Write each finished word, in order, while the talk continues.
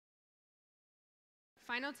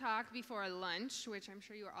final talk before lunch, which I'm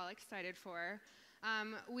sure you are all excited for.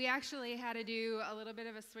 We actually had to do a little bit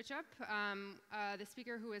of a switch up. The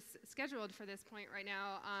speaker who was scheduled for this point right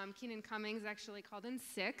now, Keenan Cummings, actually called in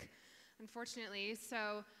sick, unfortunately.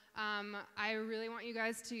 So I really want you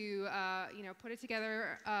guys to put it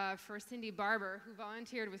together for Cindy Barber, who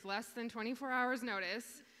volunteered with less than 24 hours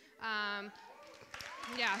notice.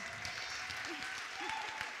 Yeah.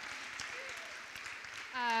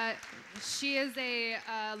 She is a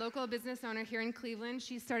local business owner here in Cleveland.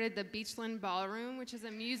 She started the Beachland Ballroom, which is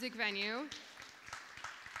a music venue.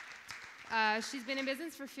 She's been in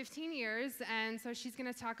business for 15 years, and so she's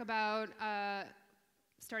going to talk about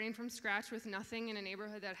starting from scratch with nothing in a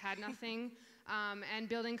neighborhood that had nothing, and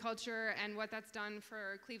building culture and what that's done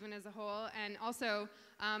for Cleveland as a whole. And also,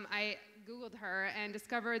 I Googled her and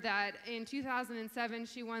discovered that in 2007,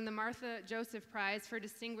 she won the Martha Joseph Prize for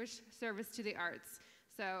Distinguished Service to the Arts.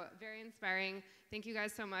 So very inspiring. Thank you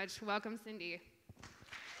guys so much. Welcome, Cindy.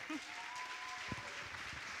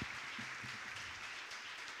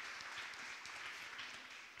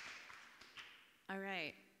 All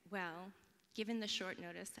right. Well, given the short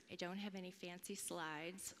notice, I don't have any fancy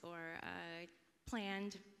slides or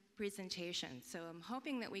planned presentation. So I'm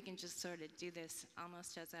hoping that we can just sort of do this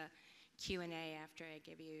almost as a Q&A after I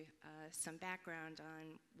give you some background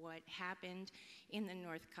on what happened in the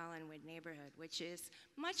North Collinwood neighborhood, which is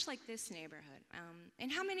much like this neighborhood.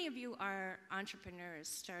 And how many of you are entrepreneurs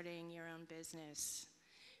starting your own business,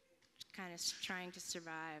 kind of trying to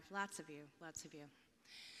survive? Lots of you, lots of you.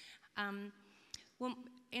 Well,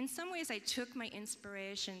 in some ways, I took my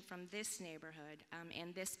inspiration from this neighborhood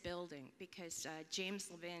and this building because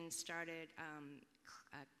James Levin started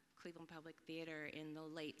Cleveland Public Theater in the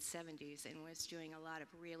late 70s and was doing a lot of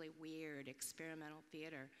really weird experimental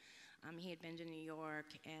theater. He had been to New York,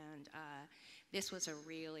 and this was a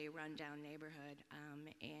really rundown neighborhood.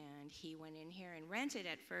 And he went in here and rented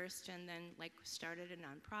at first, and then started a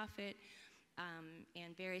nonprofit,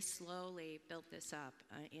 and very slowly built this up.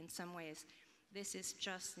 In some ways, this is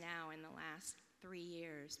just now, in the last 3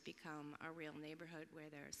 years, become a real neighborhood where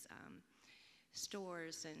there's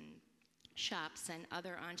stores and shops and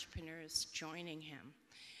other entrepreneurs joining him.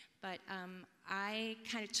 But I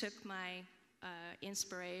kind of took my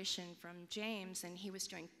inspiration from James, and he was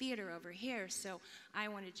doing theater over here, so I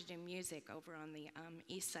wanted to do music over on the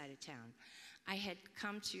east side of town. I had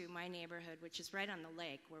come to my neighborhood, which is right on the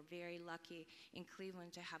lake. We're very lucky in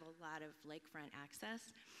Cleveland to have a lot of lakefront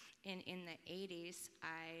access. And in the 80s,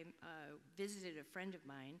 I visited a friend of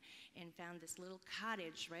mine and found this little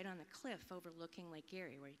cottage right on the cliff overlooking Lake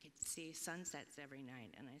Erie where you could see sunsets every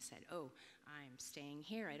night. And I said, oh, I'm staying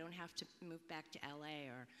here. I don't have to move back to LA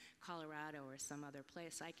or Colorado or some other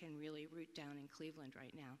place. I can really root down in Cleveland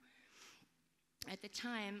right now. At the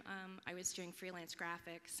time, I was doing freelance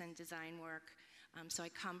graphics and design work. So I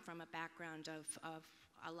come from a background of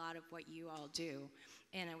a lot of what you all do.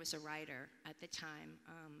 And I was a writer at the time.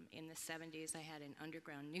 In the 70s, I had an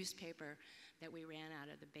underground newspaper that we ran out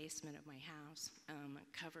of the basement of my house,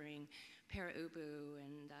 covering para-ubu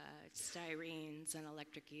and styrenes and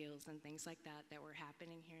electric eels and things like that that were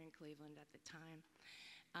happening here in Cleveland at the time.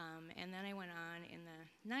 And then I went on in the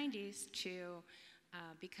 90s to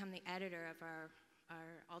become the editor of our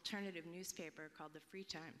alternative newspaper called the Free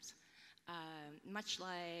Times. Much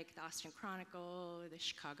like the Austin Chronicle, the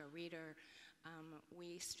Chicago Reader,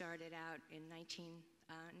 we started out in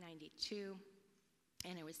 1992,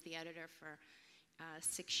 and I was the editor for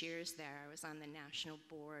 6 years there. I was on the national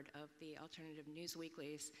board of the alternative news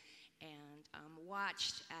weeklies and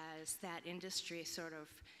watched as that industry sort of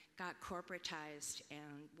got corporatized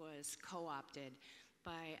and was co-opted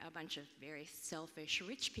by a bunch of very selfish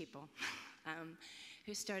rich people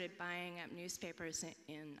who started buying up newspapers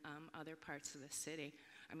in other parts of the city,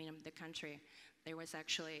 the country. There was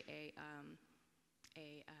actually a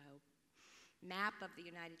map of the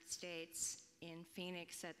United States in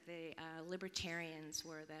Phoenix that the libertarians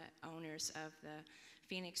were the owners of the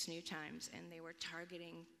Phoenix New Times, and they were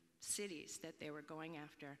targeting cities that they were going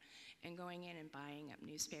after and going in and buying up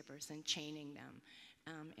newspapers and chaining them.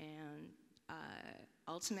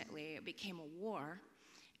 Ultimately, it became a war,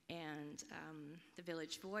 and the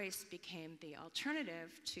Village Voice became the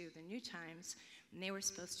alternative to the New Times, and they were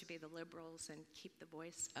supposed to be the liberals and keep the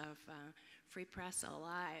voice of free press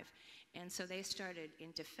alive. And so they started,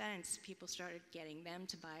 in defense, people started getting them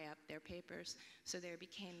to buy up their papers. So there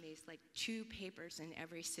became these 2 papers in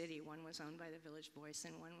every city. One was owned by the Village Voice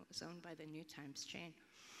and one was owned by the New Times chain.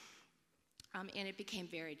 And it became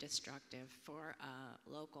very destructive for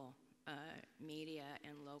local media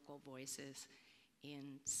and local voices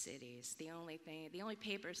in cities. The only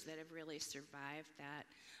papers that have really survived that,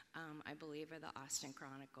 I believe, are the Austin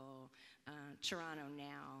Chronicle, Toronto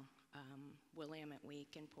Now, Willamette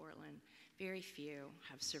Week in Portland. Very few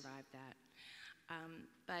have survived that.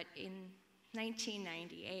 But in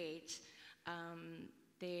 1998,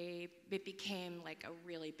 it became like a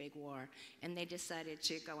really big war, and they decided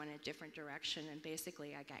to go in a different direction, and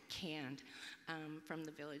basically I got canned from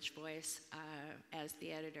the Village Voice as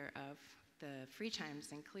the editor of the Free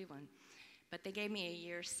Times in Cleveland. But they gave me a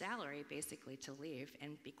year's salary basically to leave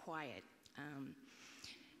and be quiet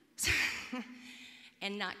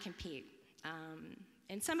and not compete.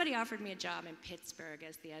 And somebody offered me a job in Pittsburgh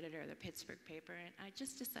as the editor of the Pittsburgh paper, and I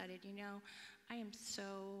just decided, you know, I am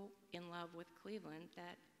so in love with Cleveland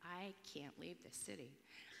that I can't leave the city.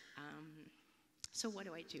 So what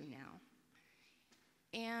do I do now?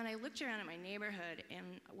 And I looked around at my neighborhood,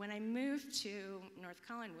 and when I moved to North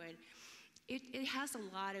Collinwood, it has a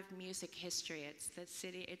lot of music history. It's the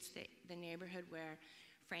city, it's the neighborhood where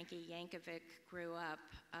Frankie Yankovic grew up.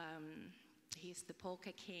 He's the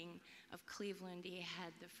polka king of Cleveland. He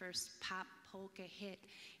had the first pop polka hit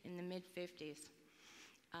in the mid-50s.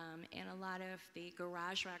 And a lot of the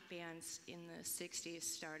garage rock bands in the 60s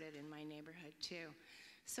started in my neighborhood too.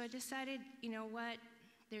 So I decided, you know what,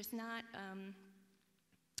 there's not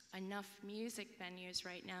enough music venues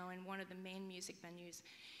right now, and one of the main music venues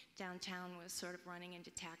downtown was sort of running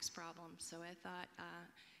into tax problems. So I thought,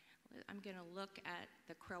 I'm going to look at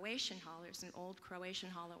the Croatian Hall. There's an old Croatian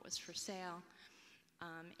hall that was for sale,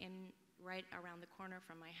 right around the corner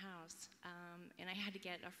from my house. And I had to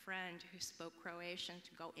get a friend who spoke Croatian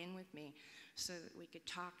to go in with me so that we could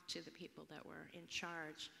talk to the people that were in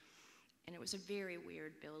charge. And it was a very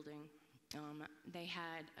weird building. They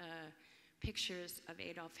had pictures of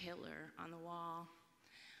Adolf Hitler on the wall.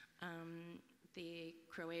 The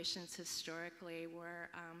Croatians historically were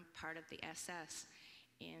part of the SS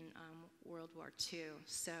in World War II.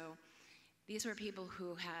 So these were people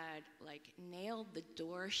who had like nailed the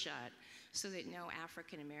door shut so that no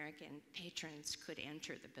African American patrons could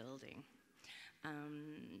enter the building.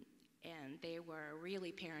 And they were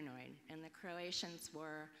really paranoid, and the Croatians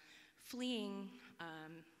were fleeing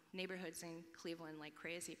neighborhoods in Cleveland like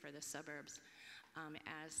crazy for the suburbs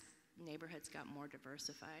as neighborhoods got more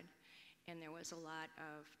diversified. And there was a lot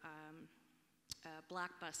of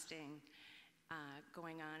blockbusting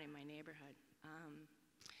going on in my neighborhood.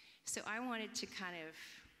 So I wanted to kind of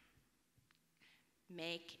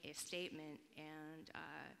make a statement and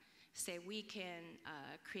say we can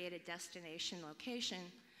create a destination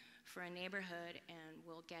location for a neighborhood, and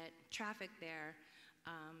we'll get traffic there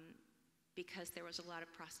because there was a lot of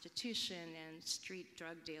prostitution and street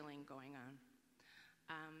drug dealing going on.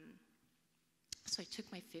 So I took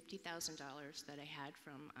my $50,000 that I had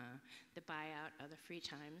from the buyout of the Free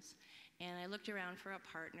Times, and I looked around for a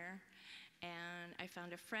partner, and I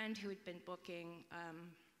found a friend who had been booking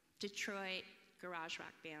Detroit garage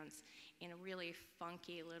rock bands in a really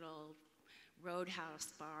funky little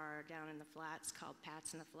roadhouse bar down in the Flats called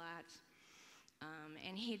Pat's in the Flats.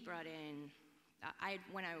 And he'd brought in,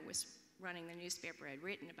 when I was running the newspaper, I'd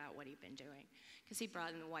written about what he'd been doing, because he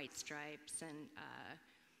brought in the White Stripes and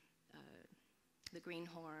the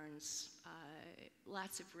Greenhorns,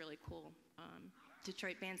 lots of really cool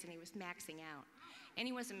Detroit bands, and he was maxing out. And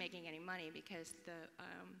he wasn't making any money because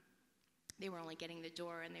they were only getting the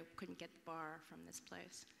door and they couldn't get the bar from this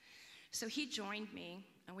place. So he joined me,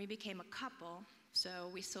 and we became a couple. So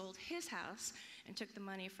we sold his house and took the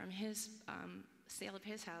money from his sale of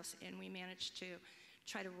his house, and we managed to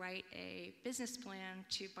try to write a business plan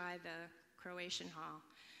to buy the Croatian Hall,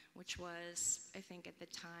 which was, I think at the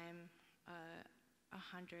time,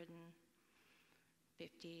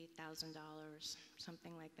 $150,000,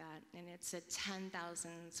 something like that. And it's a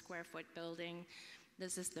 10,000 square foot building.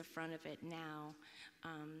 This is the front of it now.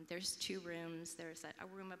 There's 2 rooms. There's a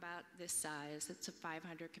room about this size. It's a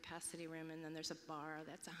 500 capacity room, and then there's a bar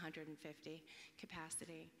that's 150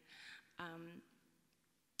 capacity.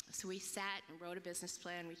 So we sat and wrote a business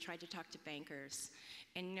plan. We tried to talk to bankers,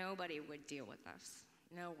 and nobody would deal with us.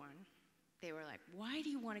 No one. They were like, why do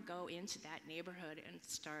you want to go into that neighborhood and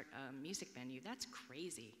start a music venue? That's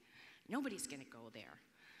crazy. Nobody's going to go there.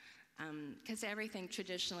 Because everything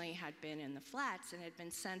traditionally had been in the Flats and had been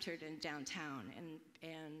centered in downtown.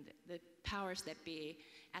 And the powers that be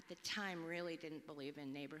at the time really didn't believe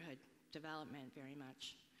in neighborhood development very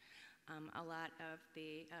much. A lot of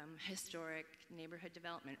the historic neighborhood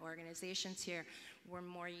development organizations here were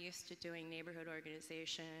more used to doing neighborhood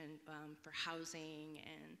organization for housing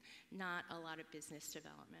and not a lot of business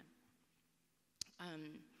development.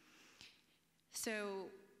 So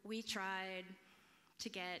we tried to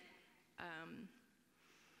get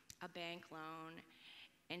a bank loan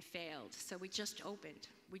and failed. So we just opened.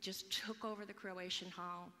 We just took over the Croatian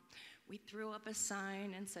Hall. We threw up a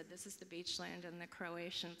sign and said, "This is the Beachland," and the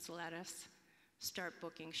Croatians let us start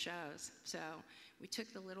booking shows. So we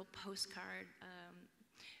took the little postcard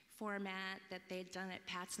format that they'd done at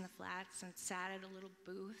Pat's in the Flats and sat at a little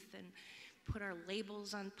booth and put our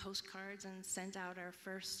labels on postcards and sent out our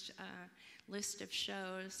first list of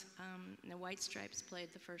shows. The White Stripes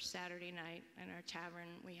played the first Saturday night in our tavern.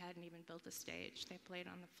 We hadn't even built a stage. They played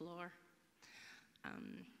on the floor.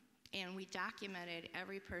 And we documented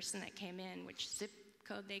every person that came in, which zip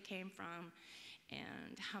code they came from,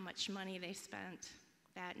 and how much money they spent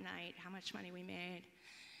that night, how much money we made.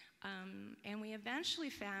 And we eventually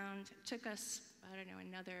found, took us, I don't know,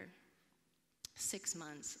 another 6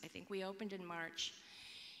 months. I think we opened in March,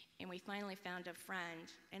 and we finally found a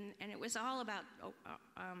friend. And it was all about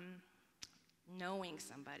knowing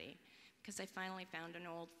somebody, because I finally found an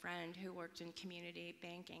old friend who worked in community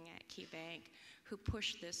banking at Key Bank, who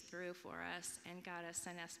pushed this through for us and got us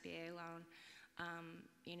an SBA loan.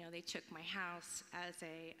 You know, they took my house as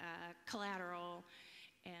a collateral,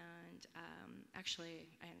 and actually,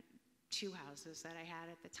 I had 2 houses that I had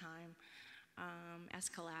at the time as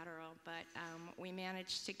collateral. But we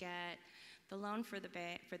managed to get the loan for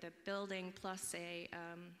the building plus a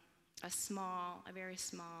very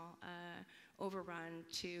small overrun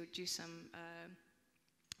to do some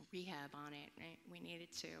rehab on it. Right? We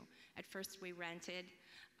needed to. At first, we rented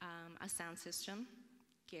a sound system.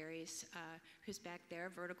 Gary's, who's back there,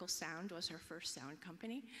 Vertical Sound was her first sound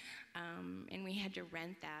company, and we had to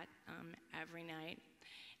rent that every night,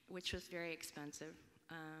 which was very expensive,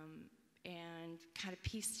 and kind of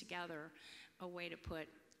piece together a way to put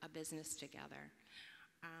a business together.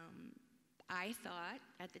 I thought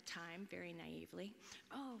at the time, very naively,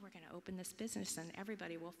 oh, we're going to open this business and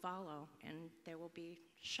everybody will follow, and there will be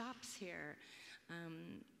shops here.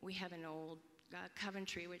 We have an old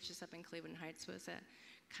Coventry, which is up in Cleveland Heights, was a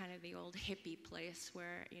kind of the old hippie place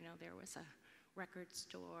where, you know, there was a record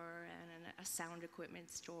store and a sound equipment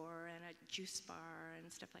store and a juice bar and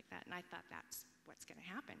stuff like that. And I thought that's what's going to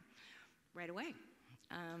happen right away.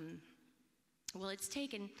 Well,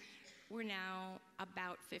 we're now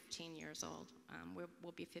about 15 years old.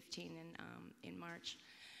 We'll be 15 in March.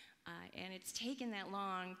 And it's taken that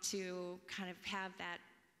long to kind of have that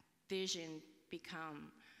vision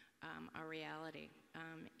become a reality.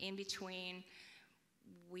 In between,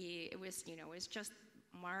 it was just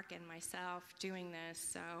Mark and myself doing this.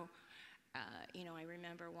 So, I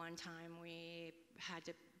remember one time we had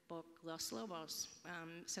to book Los Lobos.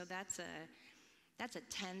 So that's a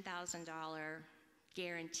 $10,000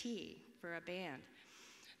 guarantee for a band.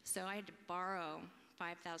 So I had to borrow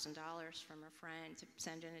 $5,000 from a friend to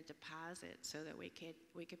send in a deposit so that we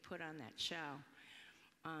could put on that show.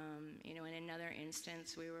 In another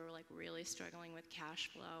instance, we were like really struggling with cash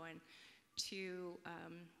flow, and 2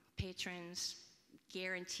 patrons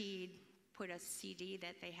guaranteed, put a CD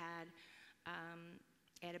that they had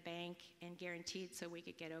at a bank and guaranteed so we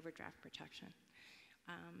could get overdraft protection.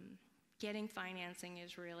 Getting financing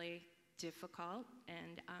is really difficult,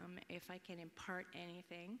 and if I can impart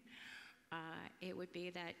anything, it would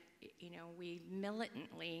be that we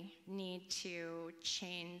militantly need to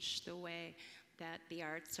change the way that the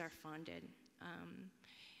arts are funded.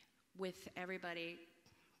 With everybody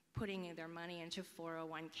putting their money into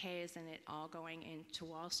 401ks and it all going into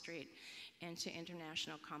Wall Street and to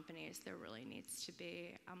international companies, there really needs to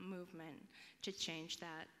be a movement to change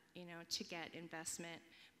that, to get investment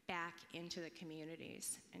back into the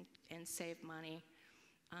communities and save money.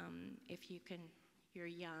 If you're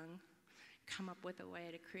young, come up with a way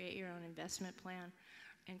to create your own investment plan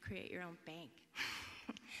and create your own bank.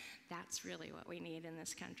 That's really what we need in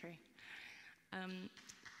this country.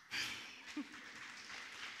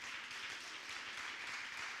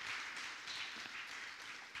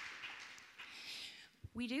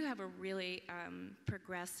 We do have a really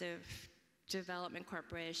progressive development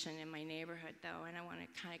corporation in my neighborhood, though, and I want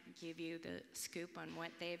to kind of give you the scoop on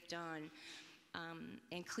what they've done.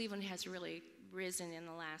 And Cleveland has really risen in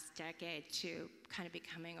the last decade to kind of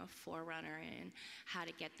becoming a forerunner in how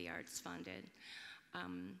to get the arts funded.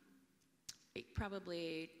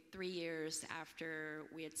 Probably 3 years after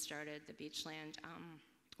we had started the Beachland,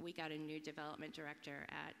 we got a new development director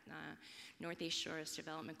at Northeast Shores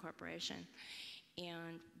Development Corporation.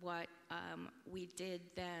 And what we did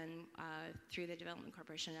then through the Development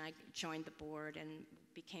Corporation, I joined the board and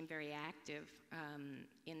became very active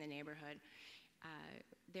in the neighborhood.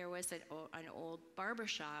 There was an old barber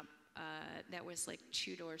shop that was like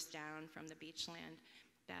 2 doors down from the Beachland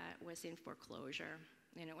that was in foreclosure,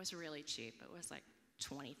 and it was really cheap. It was like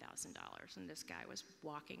 $20,000, and this guy was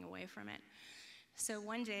walking away from it. So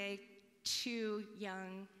one day, two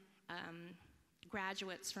young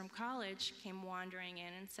graduates from college came wandering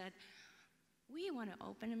in and said, "We want to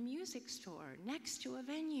open a music store next to a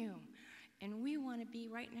venue, and we want to be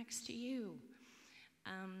right next to you."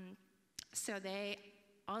 So they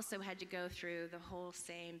also had to go through the whole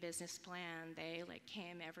same business plan. They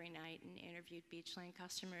came every night and interviewed Beachland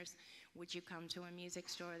customers. Would you come to a music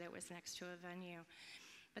store that was next to a venue?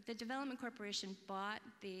 But the Development Corporation bought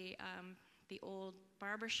the old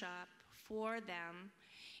barber shop for them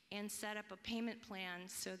and set up a payment plan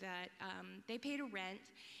so that they paid a rent,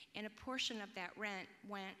 and a portion of that rent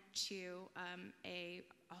went to a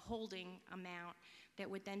holding amount that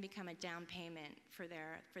would then become a down payment for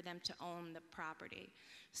them to own the property.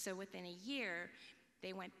 So within a year,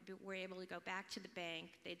 they were able to go back to the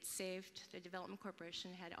bank. The Development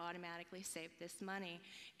Corporation had automatically saved this money,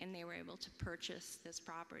 and they were able to purchase this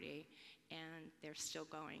property, and they're still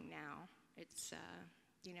going now. It's,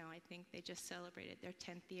 I think they just celebrated their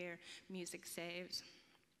 10th year. Music saves,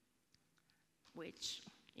 which,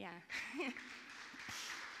 yeah.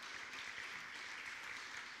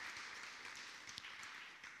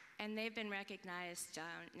 And they've been recognized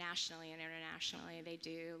nationally and internationally. They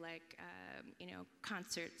do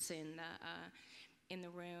concerts in the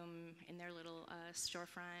room, in their little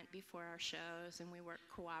storefront before our shows, and we work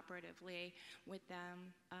cooperatively with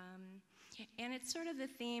them. And it's sort of the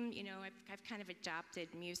theme, I've kind of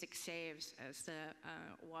adopted music saves as the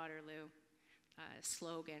Waterloo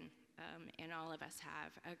slogan, and all of us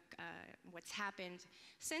have. What's happened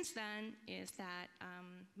since then is that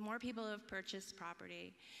more people have purchased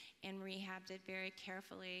property and rehabbed it very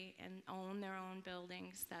carefully and own their own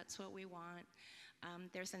buildings. That's what we want.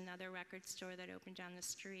 There's another record store that opened down the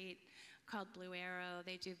street called Blue Arrow.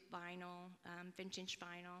 They do vinyl, vintage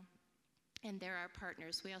vinyl, and they're our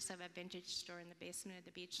partners. We also have a vintage store in the basement of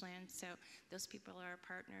the Beachland, so those people are our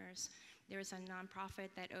partners. There's a nonprofit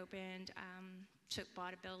that opened,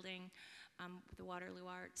 bought a building, the Waterloo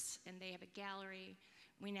Arts, and they have a gallery.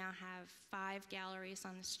 We now have 5 galleries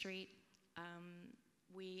on the street.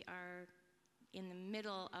 We are in the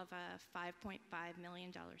middle of a $5.5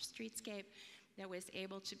 million streetscape that was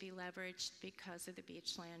able to be leveraged because of the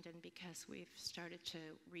Beachland and because we've started to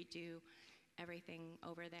redo everything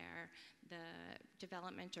over there. The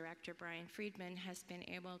development director, Brian Friedman, has been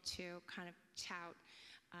able to kind of tout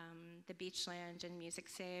the Beachland and Music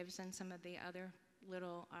Saves and some of the other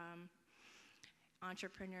little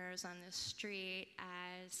entrepreneurs on the street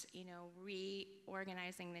as,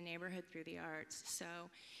 reorganizing the neighborhood through the arts. So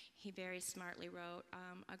he very smartly wrote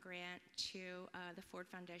a grant to the Ford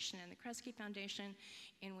Foundation and the Kresge Foundation,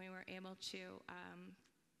 and we were able to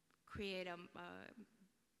create a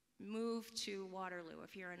move to Waterloo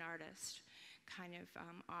if you're an artist kind of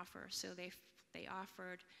offer. So they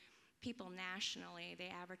offered people nationally.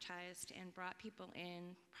 They advertised and brought people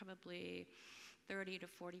in. Probably 30 to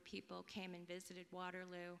 40 people came and visited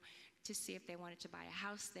Waterloo to see if they wanted to buy a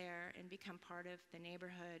house there and become part of the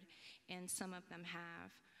neighborhood, and some of them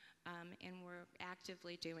have. And we're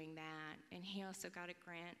actively doing that. And he also got a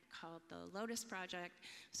grant called the Lotus Project.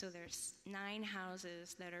 So there's 9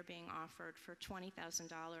 houses that are being offered for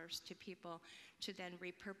 $20,000 to people to then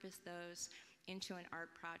repurpose those into an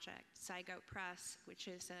art project. Zygote Press, which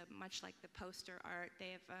is much like the poster art,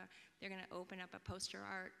 they're going to open up a poster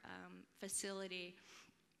art facility,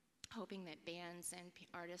 hoping that bands and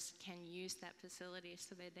artists can use that facility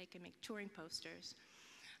so that they can make touring posters.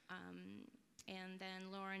 And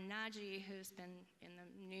then Lauren Nagy, who's been in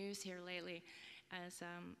the news here lately as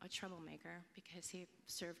a troublemaker because he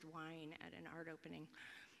served wine at an art opening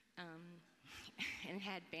and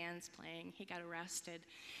had bands playing. He got arrested,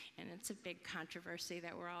 and it's a big controversy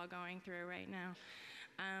that we're all going through right now.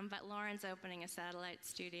 But Lauren's opening a satellite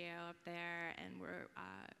studio up there, and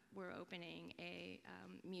we're opening a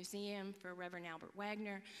museum for Reverend Albert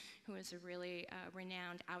Wagner, who is a really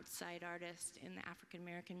renowned outside artist in the African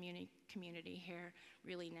American community here.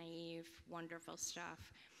 Really naive, wonderful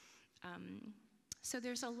stuff. So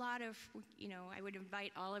there's a lot of, I would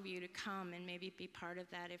invite all of you to come and maybe be part of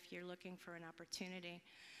that if you're looking for an opportunity.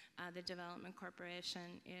 The Development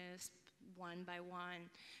Corporation is one by one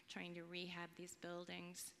trying to rehab these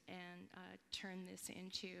buildings and turn this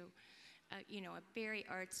into a very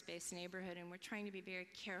arts-based neighborhood, and we're trying to be very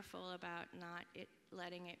careful about not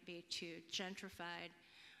letting it be too gentrified,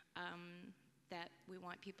 that we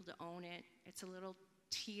want people to own it. It's a little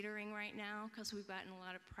teetering right now because we've gotten a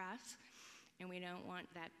lot of press, and we don't want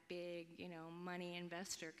that big, money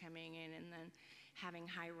investor coming in and then having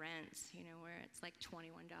high rents, you know, where it's like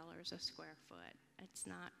 $21 a square foot. It's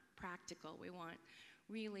not practical. We want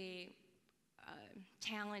really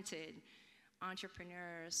talented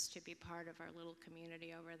entrepreneurs to be part of our little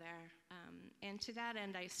community over there. And to that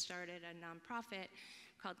end, I started a nonprofit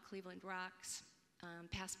called Cleveland Rocks,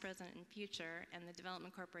 past, present, and future, and the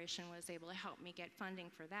Development Corporation was able to help me get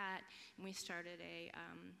funding for that. And we started a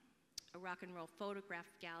rock and roll photograph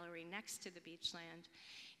gallery next to the Beachland,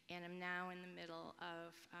 and I'm now in the middle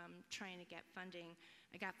of trying to get funding.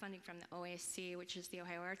 I got funding from the OAC, which is the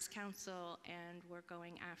Ohio Arts Council, and we're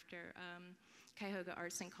going after Cuyahoga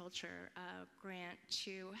Arts and Culture grant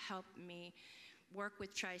to help me work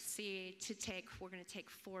with Tri-C to we're going to take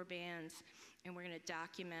 4 bands, and we're going to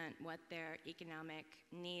document what their economic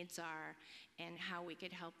needs are and how we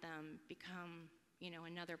could help them become, you know,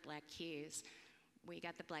 another Black Keys. We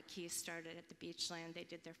got the Black Keys started at the Beachland. They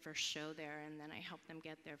did their first show there, and then I helped them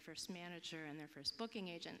get their first manager and their first booking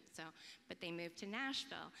agent. But they moved to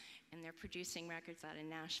Nashville, and they're producing records out in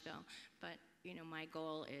Nashville. But, you know, my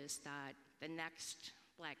goal is that the next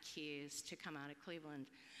Black Keys to come out of Cleveland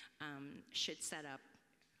should set up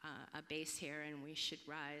a base here, and we should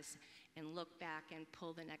rise and look back and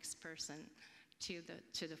pull the next person to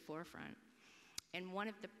the forefront. And one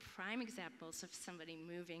of the prime examples of somebody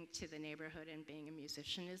moving to the neighborhood and being a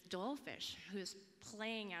musician is Dollfish, who's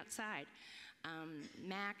playing outside.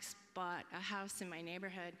 Max bought a house in my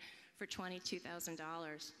neighborhood for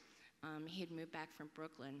 $22,000. He had moved back from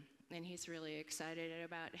Brooklyn, and he's really excited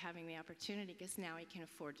about having the opportunity because now he can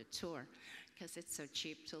afford to tour because it's so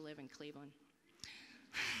cheap to live in Cleveland.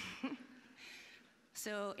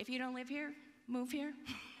 So if you don't live here, move here.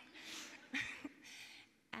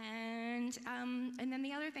 And then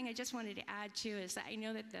the other thing I just wanted to add too is that I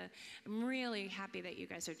know that I'm really happy that you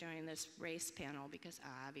guys are doing this race panel because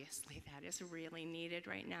obviously that is really needed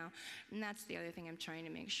right now. And that's the other thing I'm trying to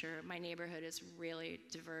make sure. My neighborhood is really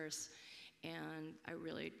diverse, and I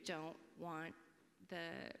really don't want the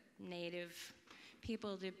native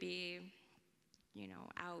people to be, you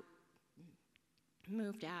know,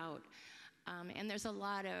 moved out. And there's a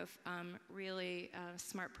lot of really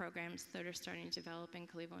smart programs that are starting to develop in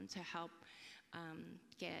Cleveland to help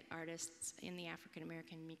get artists in the African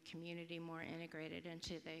American community more integrated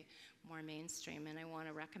into the more mainstream. And I want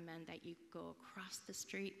to recommend that you go across the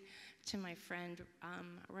street to my friend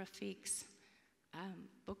Rafiq's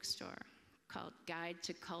bookstore called Guide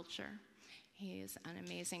to Culture. He is an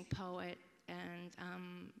amazing poet and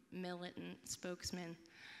militant spokesman.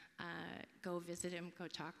 Go visit him, go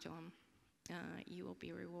talk to him. You will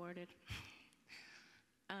be rewarded.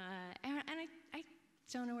 And I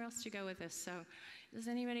don't know where else to go with this, so does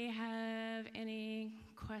anybody have any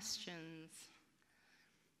questions?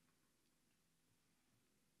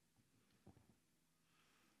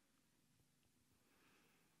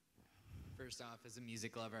 First off, as a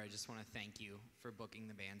music lover, I just want to thank you for booking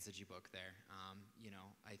the bands that you book there. You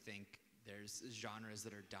know, I think there's genres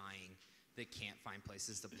that are dying that can't find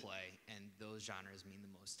places to play, and those genres mean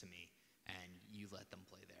the most to me. And you let them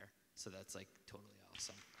play there. So that's like totally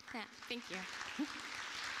awesome. Yeah, thank you.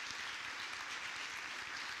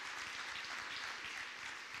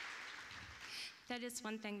 That is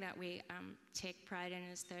one thing that we take pride in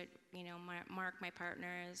is that, you know, Mark, my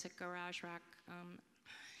partner, is a garage rock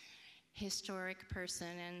historic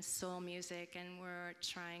person and soul music, and we're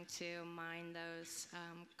trying to mine those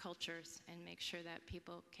cultures and make sure that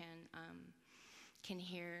people can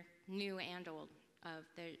hear new and old of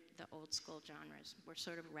the old school genres. We're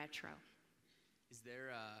sort of retro. Is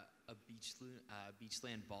there a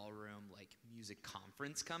Beachland Ballroom like music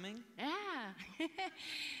conference coming? Yeah,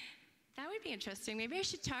 that would be interesting. Maybe I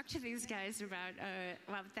should talk to these guys about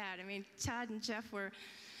that. I mean, Todd and Jeff were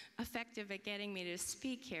effective at getting me to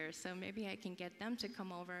speak here, so maybe I can get them to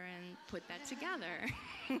come over and put that together.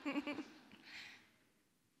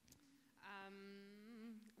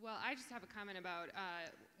 Well, I just have a comment about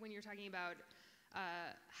when you're talking about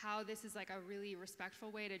how this is like a really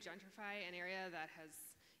respectful way to gentrify an area that has,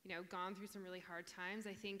 you know, gone through some really hard times.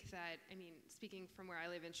 I think that, I mean, speaking from where I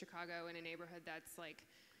live in Chicago, in a neighborhood that's like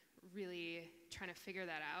really trying to figure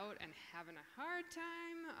that out and having a hard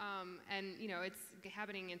time, and you know, it's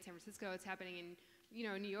happening in San Francisco, it's happening in, you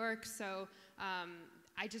know, New York. So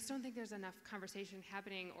I just don't think there's enough conversation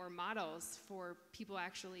happening or models for people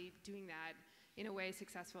actually doing that in a way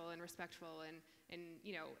successful and respectful, and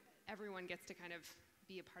you know, everyone gets to kind of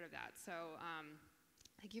be a part of that. So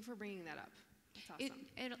thank you for bringing that up. That's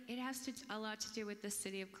awesome. It has a lot to do with the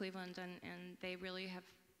city of Cleveland, and they really have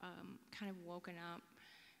kind of woken up.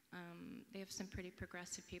 They have some pretty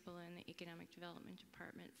progressive people in the economic development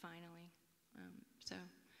department finally. So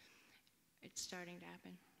it's starting to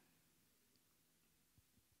happen.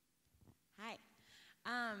 Hi.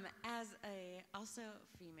 As a also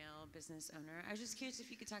female business owner, I was just curious if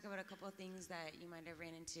you could talk about a couple of things that you might have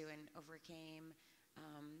ran into and overcame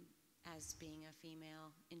as being a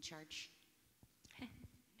female in charge.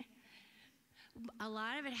 A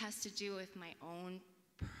lot of it has to do with my own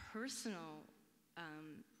personal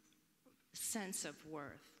sense of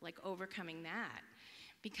worth, like overcoming that.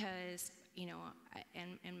 Because, you know,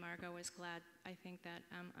 and Margot was glad, I think, that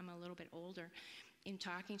I'm a little bit older in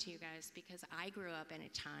talking to you guys, because I grew up in a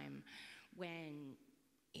time when,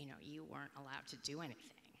 you know, you weren't allowed to do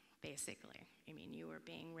anything, basically. I mean, you were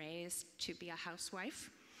being raised to be a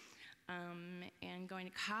housewife, and going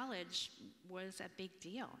to college was a big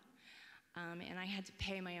deal. And I had to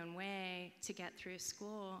pay my own way to get through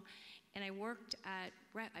school. And I worked at,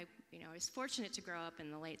 I was fortunate to grow up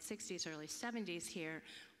in the late 60s, early 70s here,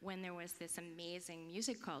 when there was this amazing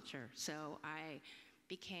music culture. So I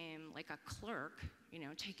became like a clerk, you know,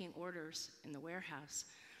 taking orders in the warehouse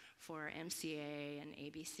for MCA and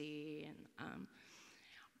ABC and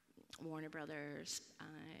Warner Brothers.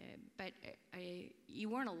 But you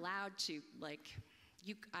weren't allowed to, like,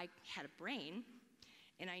 I had a brain,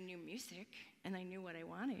 and I knew music, and I knew what I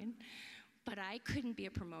wanted, but I couldn't be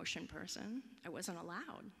a promotion person. I wasn't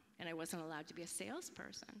allowed, and I wasn't allowed to be a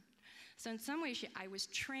salesperson. So in some ways, I was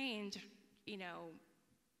trained, you know,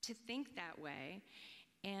 to think that way,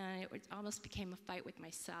 and it almost became a fight with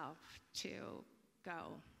myself to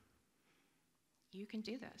go, you can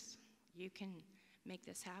do this. You can make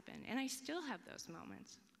this happen. And I still have those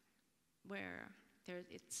moments where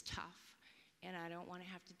it's tough, and I don't want to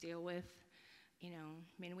have to deal with, you know,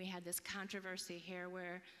 I mean, we had this controversy here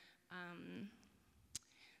where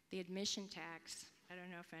the admission tax, I don't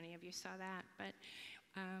know if any of you saw that, but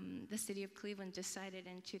the city of Cleveland decided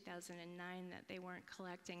in 2009 that they weren't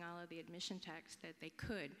collecting all of the admission tax that they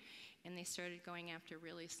could, and they started going after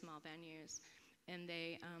really small venues. And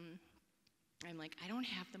they, I'm like, I don't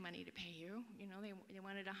have the money to pay you. You know, they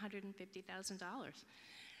wanted $150,000,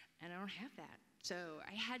 and I don't have that. So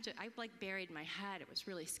I like buried my head. It was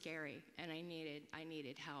really scary, and I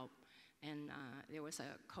needed help. And there was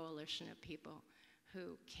a coalition of people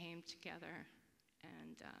who came together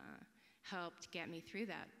and helped get me through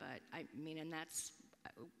that. But I mean, and that's,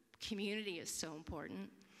 community is so important.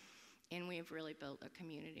 And we've really built a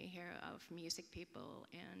community here of music people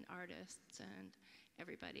and artists, and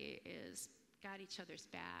everybody is got each other's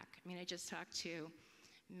back. I mean, I just talked to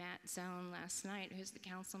Matt Zone last night, who's the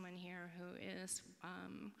councilman here, who is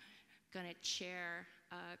going to chair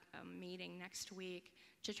a meeting next week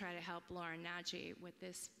to try to help Lauren Nagy with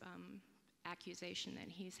this accusation that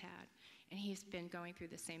he's had. And he's been going through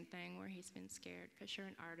the same thing where he's been scared because you're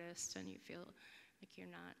an artist and you feel like you're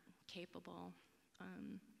not capable.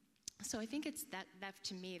 So I think it's that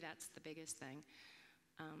to me, that's the biggest thing.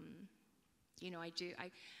 You know, I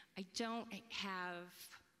don't have,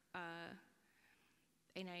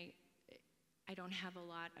 and I don't have a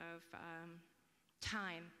lot of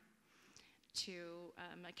time to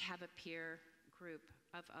like have a peer group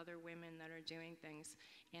of other women that are doing things,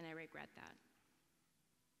 and I regret that.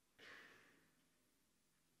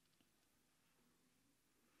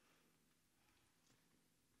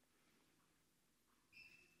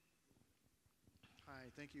 Hi,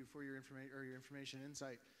 thank you for your information and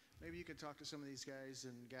insight. Maybe you could talk to some of these guys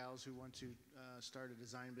and gals who want to start a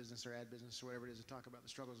design business or ad business or whatever it is, and talk about the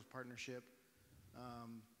struggles of partnership,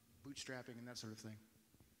 bootstrapping, and that sort of thing.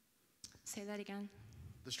 Say that again.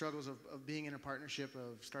 The struggles of being in a partnership,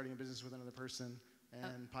 of starting a business with another person,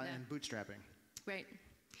 and bootstrapping. Right.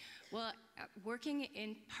 Well, working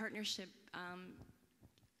in partnership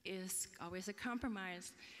is always a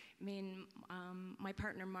compromise. I mean, my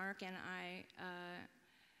partner Mark and I,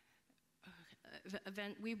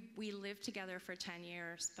 we lived together for 10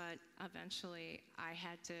 years, but eventually I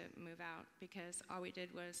had to move out because all we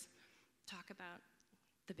did was talk about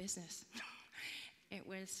the business. It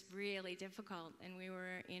was really difficult, and we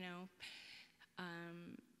were, you know,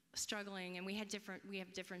 struggling, and we have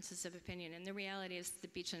differences of opinion. And the reality is the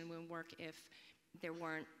Beachland wouldn't work if there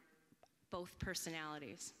weren't both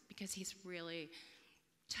personalities, because he's really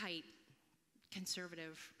tight,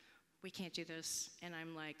 conservative, we can't do this, and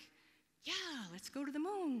I'm like, yeah, let's go to the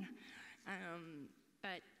moon.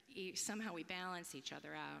 But somehow we balance each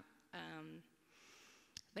other out.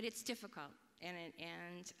 But it's difficult,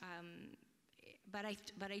 but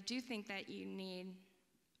I do think that you need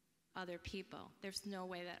other people. There's no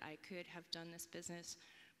way that I could have done this business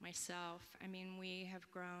myself. I mean, we have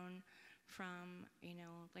grown from, you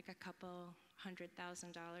know, like a couple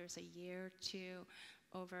 $100,000 a year to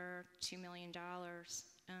over $2 million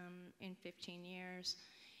in 15 years.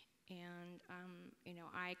 And, you know,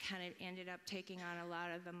 I kind of ended up taking on a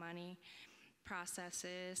lot of the money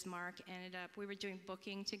processes. Mark ended up, we were doing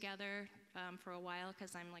booking together for a while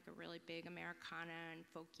because I'm like a really big Americana and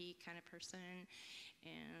folky kind of person.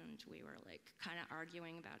 And we were like kind of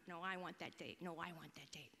arguing about, no, I want that date. No, I want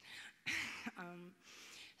that date.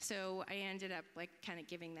 So I ended up like kind of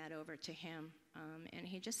giving that over to him. And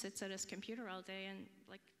he just sits at his computer all day and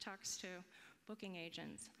like talks to booking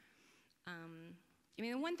agents. I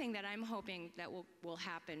mean, the one thing that I'm hoping that will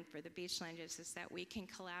happen for the Beachland is that we can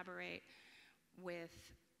collaborate with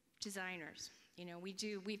designers. You know,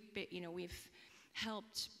 we've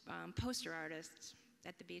helped poster artists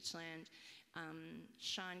at the Beachland.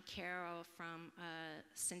 Sean Carroll from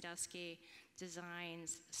Sandusky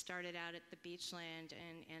Designs started out at the Beachland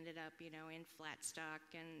and ended up, you know, in flat stock,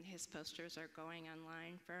 and his posters are going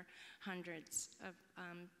online for hundreds of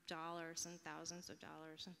dollars and thousands of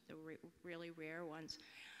dollars, the really rare ones.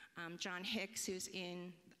 John Hicks, who's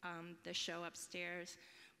in the show upstairs,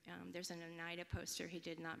 there's an Oneida poster he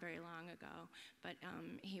did not very long ago, but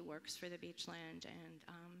he works for the Beachland, and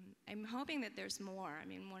I'm hoping that there's more. I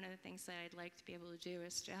mean, one of the things that I'd like to be able to do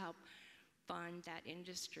is to help fund that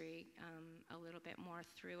industry a little bit more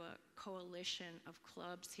through a coalition of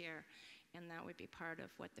clubs here, and that would be part of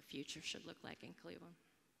what the future should look like in Cleveland.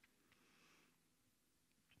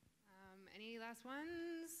 Any last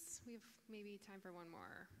ones? We have maybe time for one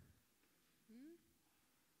more.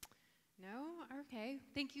 No? Okay.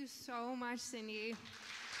 Thank you so much, Cindy.